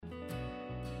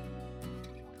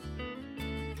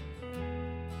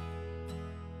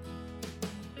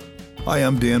Hi,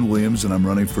 I'm Dan Williams, and I'm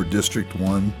running for District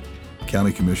 1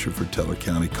 County Commissioner for Teller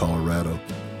County, Colorado.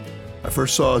 I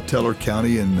first saw Teller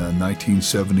County in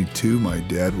 1972. My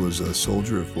dad was a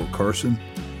soldier at Fort Carson,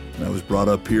 and I was brought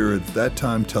up here. At that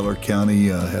time, Teller County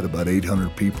had about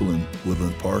 800 people in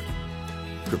Woodland Park.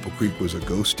 Cripple Creek was a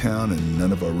ghost town, and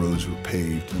none of our roads were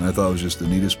paved, and I thought it was just the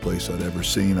neatest place I'd ever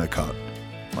seen. I caught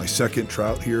my second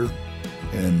trout here,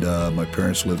 and my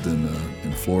parents lived in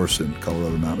Florissant, and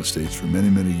Colorado Mountain Estates for many,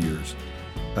 many years.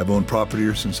 I've owned property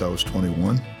here since I was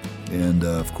 21, and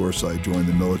of course I joined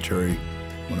the military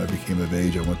when I became of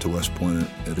age. I went to West Point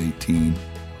at 18.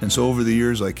 And so over the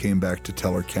years I came back to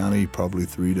Teller County probably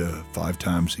 3 to 5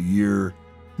 times a year.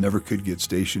 Never could get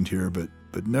stationed here, but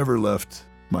never left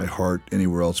my heart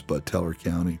anywhere else but Teller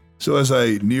County. So as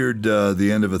I neared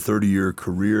the end of a 30-year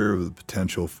career with the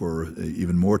potential for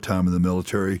even more time in the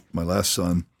military, my last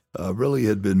son really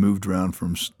had been moved around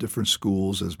from different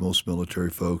schools, as most military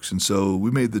folks. And so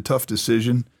we made the tough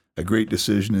decision, a great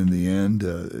decision in the end.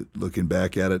 Looking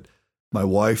back at it, my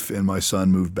wife and my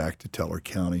son moved back to Teller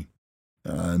County.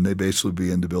 And they basically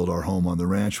began to build our home on the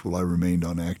ranch while I remained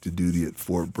on active duty at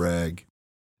Fort Bragg.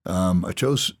 I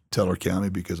chose Teller County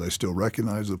because I still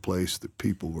recognize the place. The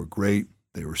people were great.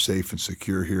 They were safe and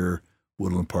secure here.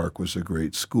 Woodland Park was a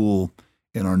great school,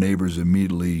 and our neighbors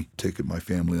immediately took my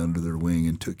family under their wing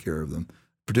and took care of them.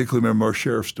 Particularly remember our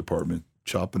sheriff's department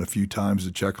chopping a few times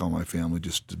to check on my family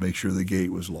just to make sure the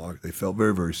gate was locked. They felt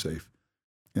very, very safe.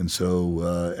 And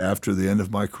so after the end of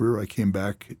my career, I came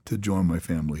back to join my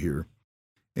family here.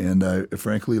 And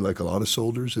frankly, like a lot of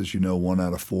soldiers, as you know, 1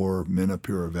 out of 4 men up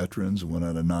here are veterans, and 1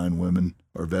 out of 9 women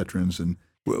are veterans. And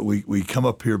we come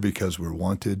up here because we're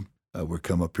wanted. We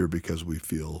come up here because we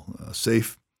feel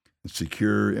safe and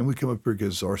secure. And we come up here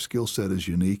because our skill set is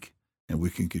unique, and we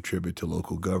can contribute to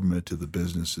local government, to the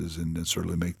businesses, and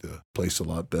certainly make the place a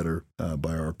lot better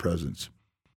by our presence.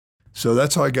 So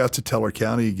that's how I got to Teller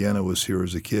County. Again, I was here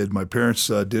as a kid. My parents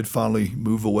did finally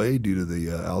move away due to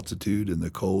the altitude and the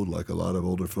cold, like a lot of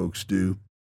older folks do.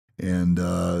 And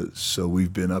so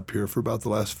we've been up here for about the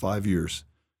last 5 years.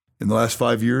 In the last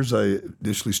 5 years, I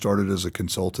initially started as a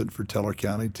consultant for Teller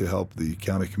County to help the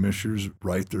county commissioners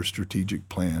write their strategic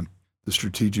plan. The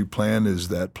strategic plan is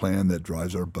that plan that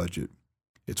drives our budget.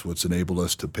 It's what's enabled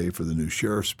us to pay for the new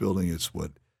sheriff's building. It's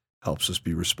what helps us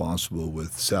be responsible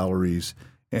with salaries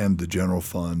and the general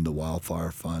fund, the wildfire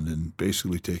fund, and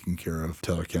basically taking care of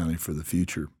Teller County for the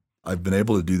future. I've been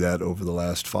able to do that over the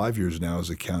last 5 years now as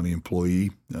a county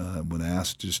employee when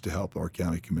asked just to help our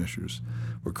county commissioners.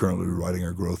 We're currently writing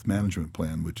our growth management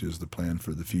plan, which is the plan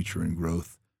for the future and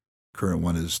growth. Current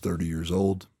one is 30 years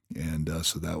old, and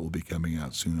so that will be coming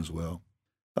out soon as well.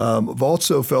 I've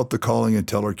also felt the calling in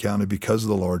Teller County because of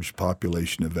the large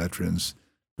population of veterans,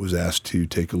 was asked to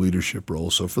take a leadership role.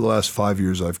 So for the last 5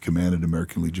 years, I've commanded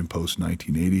American Legion Post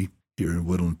 1980 here in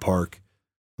Woodland Park.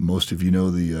 Most of you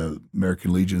know the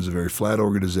American Legion is a very flat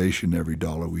organization. Every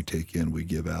dollar we take in, we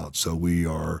give out. So we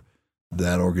are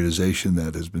that organization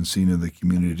that has been seen in the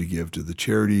community to give to the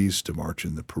charities, to march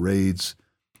in the parades,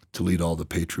 to lead all the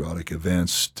patriotic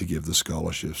events, to give the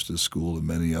scholarships to the school and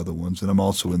many other ones. And I'm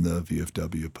also in the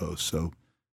VFW Post. So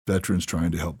veterans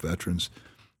trying to help veterans.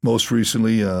 Most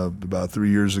recently, about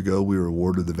 3 years ago, we were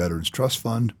awarded the Veterans Trust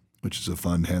Fund, which is a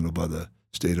fund handled by the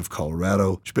state of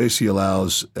Colorado, which basically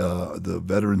allows the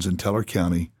veterans in Teller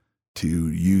County to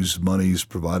use monies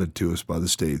provided to us by the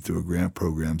state through a grant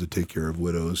program to take care of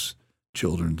widows,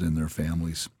 children, and their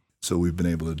families. So we've been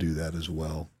able to do that as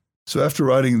well. So after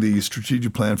writing the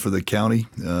strategic plan for the county,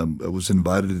 I was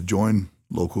invited to join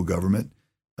local government.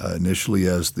 Initially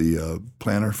as the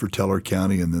planner for Teller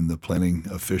County and then the planning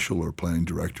official or planning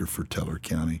director for Teller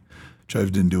County, which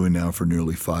I've been doing now for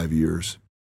nearly 5 years.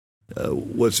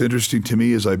 What's interesting to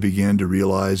me is I began to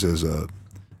realize as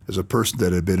a person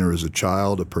that had been here as a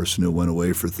child, a person who went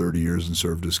away for 30 years and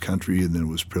served his country and then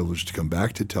was privileged to come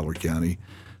back to Teller County,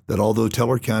 that although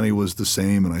Teller County was the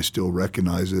same and I still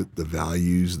recognize it, the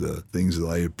values, the things that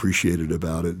I appreciated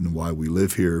about it and why we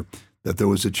live here, that there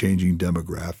was a changing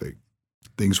demographic.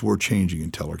 Things were changing in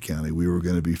Teller County. We were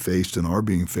going to be faced and are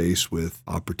being faced with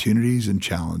opportunities and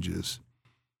challenges.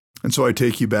 And so I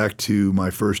take you back to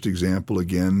my first example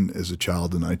again as a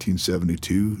child in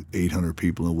 1972, 800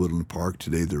 people in Woodland Park.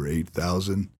 Today there are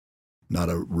 8,000. Not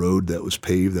a road that was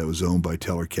paved that was owned by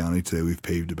Teller County. Today we've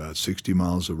paved about 60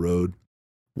 miles of road.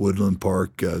 Woodland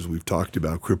Park, as we've talked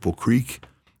about, Cripple Creek,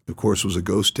 of course, was a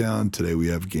ghost town. Today we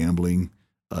have gambling.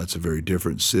 It's a very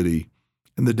different city.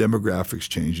 And the demographics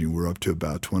changing. We're up to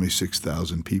about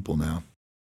 26,000 people now.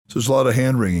 So there's a lot of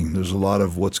hand-wringing. There's a lot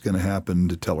of what's going to happen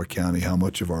to Teller County, how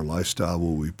much of our lifestyle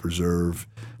will we preserve,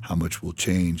 how much will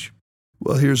change.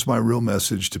 Well, here's my real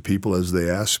message to people as they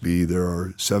ask me. There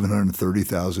are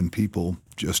 730,000 people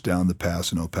just down the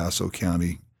pass in El Paso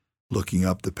County looking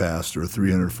up the pass. There are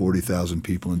 340,000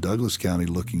 people in Douglas County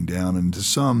looking down. And to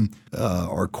some,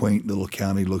 our quaint little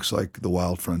county looks like the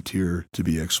wild frontier to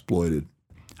be exploited.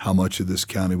 How much of this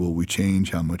county will we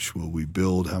change? How much will we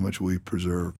build? How much will we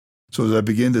preserve? So as I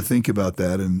begin to think about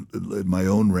that and at my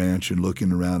own ranch and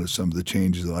looking around at some of the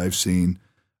changes that I've seen,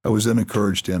 I was then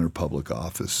encouraged to enter public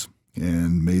office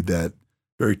and made that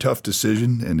very tough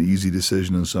decision, an easy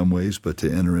decision in some ways, but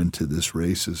to enter into this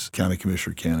race as county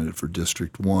commissioner candidate for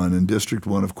District 1. And District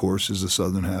 1, of course, is the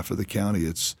southern half of the county.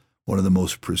 It's one of the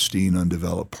most pristine,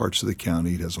 undeveloped parts of the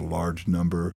county. It has a large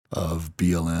number of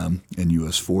BLM and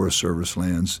U.S. Forest Service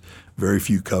lands, very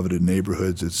few coveted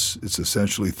neighborhoods. It's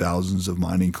essentially thousands of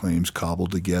mining claims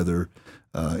cobbled together,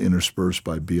 interspersed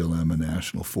by BLM and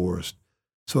National Forest.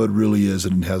 So it really is,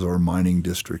 and it has our mining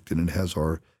district and it has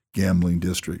our gambling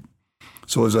district.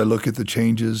 So as I look at the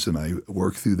changes and I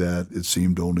work through that, it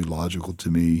seemed only logical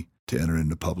to me to enter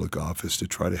into public office to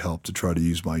try to help, to try to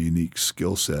use my unique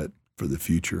skill set for the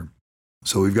future.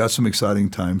 So we've got some exciting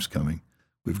times coming.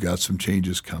 We've got some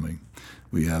changes coming.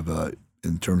 We have,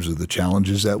 in terms of the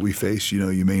challenges that we face,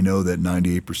 you may know that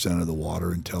 98% of the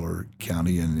water in Teller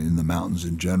County and in the mountains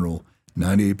in general,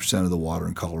 98% of the water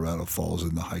in Colorado falls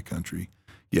in the high country.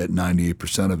 Yet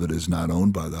 98% of it is not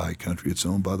owned by the high country. It's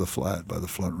owned by the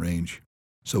Front Range.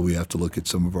 So we have to look at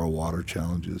some of our water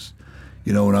challenges.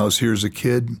 When I was here as a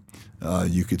kid,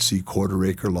 you could see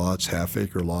quarter-acre lots,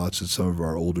 half-acre lots at some of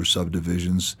our older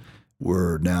subdivisions,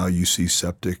 where now you see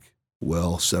septic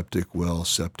well, septic well,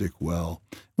 septic well.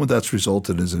 What that's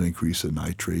resulted is an increase in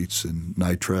nitrates and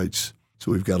nitrites.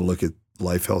 So we've got to look at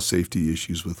life, health, safety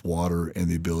issues with water and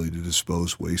the ability to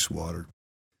dispose wastewater.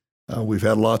 We've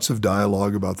had lots of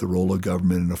dialogue about the role of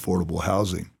government in affordable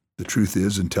housing. The truth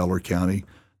is, in Teller County,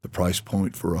 the price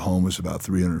point for a home is about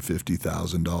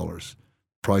 $350,000.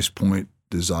 Price point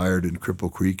desired in Cripple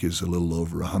Creek is a little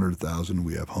over $100,000.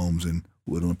 We have homes in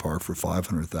Woodland Park for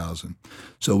 $500,000.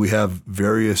 So we have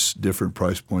various different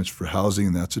price points for housing,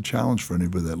 and that's a challenge for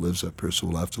anybody that lives up here, so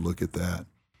we'll have to look at that.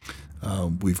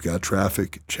 We've got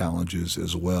traffic challenges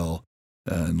as well,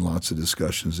 and lots of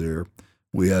discussions there.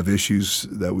 We have issues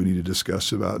that we need to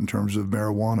discuss about in terms of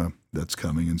marijuana that's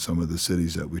coming in some of the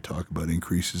cities that we talk about,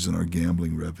 increases in our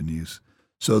gambling revenues.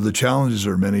 So the challenges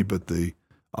are many, but the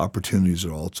opportunities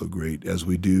are also great as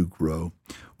we do grow.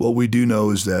 What we do know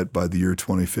is that by the year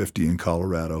 2050 in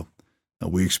Colorado,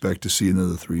 we expect to see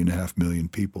another 3.5 million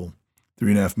people.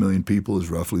 3.5 million people is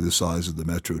roughly the size of the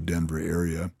metro Denver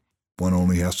area. One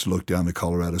only has to look down to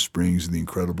Colorado Springs and the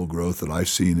incredible growth that I've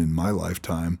seen in my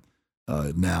lifetime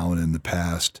now and in the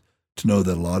past to know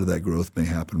that a lot of that growth may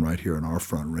happen right here in our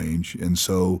Front Range. And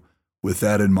so with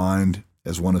that in mind,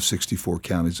 as one of 64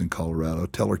 counties in Colorado,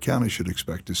 Teller County should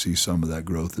expect to see some of that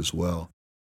growth as well.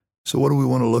 So what do we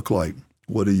want to look like?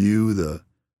 What do you, the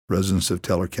residents of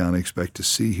Teller County, expect to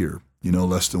see here?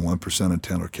 Less than 1% of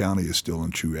Teller County is still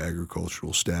in true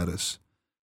agricultural status.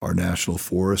 Our national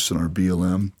forests and our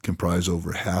BLM comprise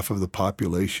over half of the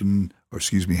population,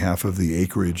 half of the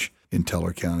acreage in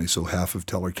Teller County. So half of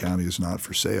Teller County is not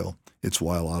for sale. It's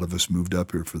why a lot of us moved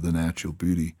up here for the natural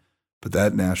beauty. But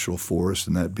that national forest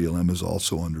and that BLM is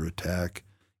also under attack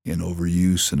in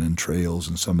overuse and in trails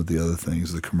and some of the other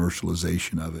things, the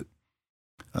commercialization of it.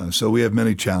 So we have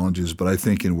many challenges, but I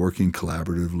think in working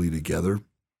collaboratively together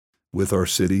with our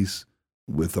cities,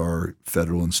 with our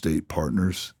federal and state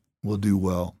partners, we'll do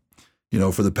well.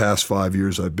 For the past 5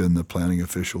 years, I've been the planning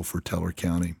official for Teller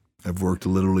County. I've worked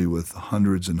literally with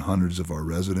hundreds and hundreds of our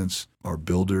residents, our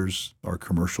builders, our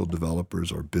commercial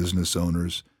developers, our business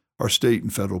owners, our state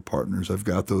and federal partners. I've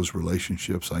got those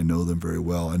relationships. I know them very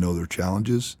well. I know their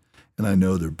challenges, and I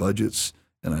know their budgets,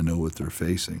 and I know what they're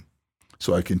facing.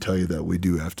 So I can tell you that we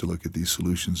do have to look at these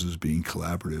solutions as being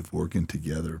collaborative, working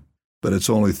together. But it's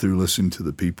only through listening to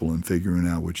the people and figuring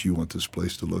out what you want this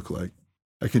place to look like.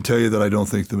 I can tell you that I don't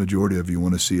think the majority of you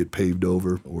want to see it paved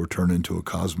over or turn into a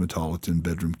cosmopolitan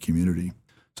bedroom community.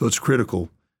 So it's critical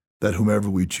that whomever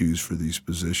we choose for these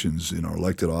positions in our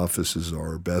elected offices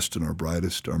are our best and our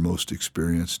brightest, our most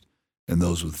experienced, and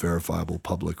those with verifiable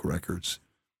public records.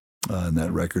 And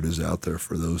that record is out there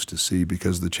for those to see,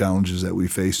 because the challenges that we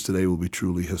face today will be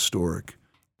truly historic.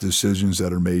 Decisions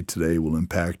that are made today will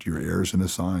impact your heirs and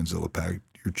assigns. They'll impact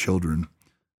your children,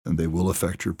 and they will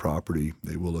affect your property.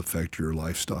 They will affect your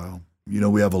lifestyle.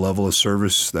 We have a level of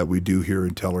service that we do here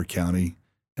in Teller County,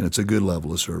 and it's a good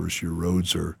level of service. Your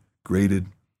roads are graded.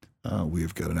 We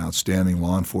have got an outstanding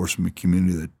law enforcement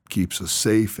community that keeps us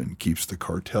safe and keeps the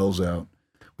cartels out.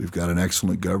 We've got an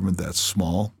excellent government that's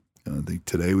small I think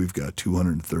today we've got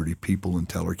 230 people in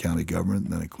Teller County government,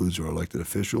 and that includes our elected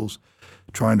officials,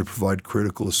 trying to provide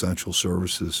critical, essential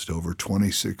services to over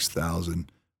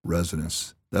 26,000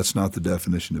 residents. That's not the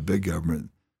definition of big government.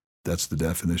 That's the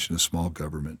definition of small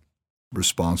government,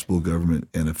 responsible government,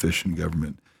 and efficient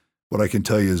government. What I can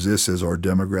tell you is this: as our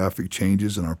demographic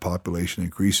changes and our population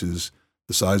increases,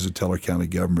 the size of Teller County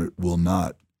government will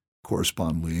not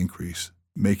correspondingly increase,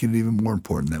 making it even more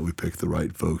important that we pick the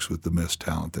right folks with the best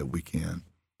talent that we can.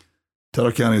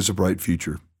 Teller County has a bright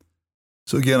future.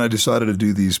 So again, I decided to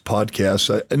do these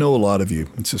podcasts. I know a lot of you.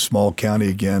 It's a small county.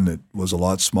 Again, it was a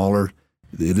lot smaller.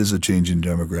 It is a changing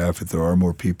demographic. There are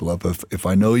more people up. If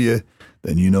I know you,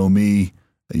 then you know me.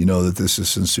 You know that this is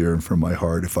sincere and from my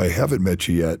heart. If I haven't met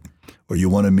you yet, or you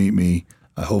want to meet me,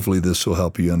 hopefully this will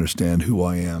help you understand who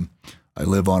I am. I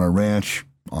live on a ranch,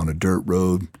 on a dirt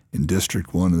road in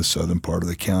District 1 in the southern part of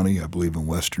the county. I believe in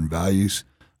Western values.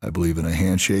 I believe in a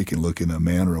handshake and looking a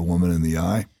man or a woman in the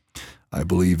eye. I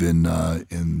believe in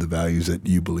the values that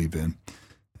you believe in.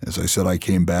 As I said, I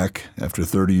came back after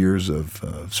 30 years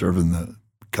of serving the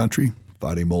country,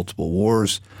 fighting multiple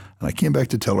wars, and I came back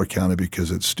to Teller County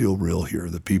because it's still real here.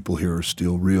 The people here are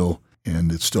still real,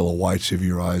 and it's still a whites of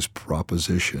your eyes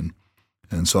proposition.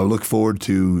 And so I look forward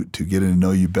to getting to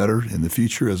know you better in the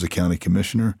future as a county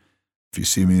commissioner. If you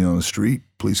see me on the street,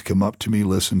 please come up to me,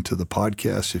 listen to the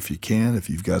podcast if you can. If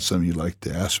you've got something you'd like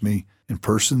to ask me in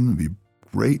person, it'd be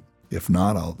great. If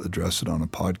not, I'll address it on a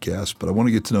podcast. But I want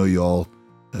to get to know you all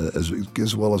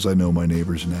as well as I know my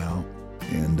neighbors now.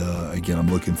 And again,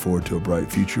 I'm looking forward to a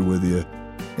bright future with you.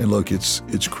 And look, it's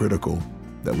critical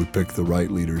that we pick the right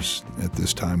leaders at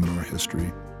this time in our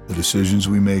history. The decisions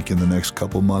we make in the next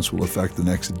couple months will affect the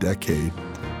next decade.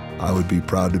 I would be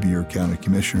proud to be your county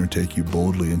commissioner and take you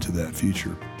boldly into that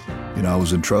future. You know, I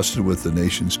was entrusted with the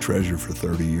nation's treasure for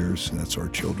 30 years, and that's our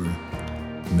children.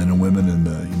 Men and women in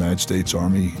the United States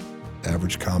Army,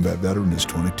 average combat veteran is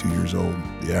 22 years old.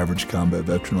 The average combat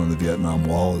veteran on the Vietnam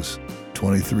Wall is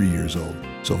 23 years old.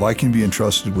 So if I can be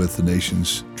entrusted with the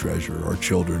nation's treasure, our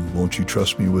children, won't you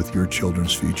trust me with your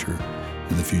children's future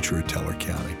and the future of Teller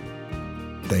County?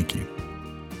 Thank you.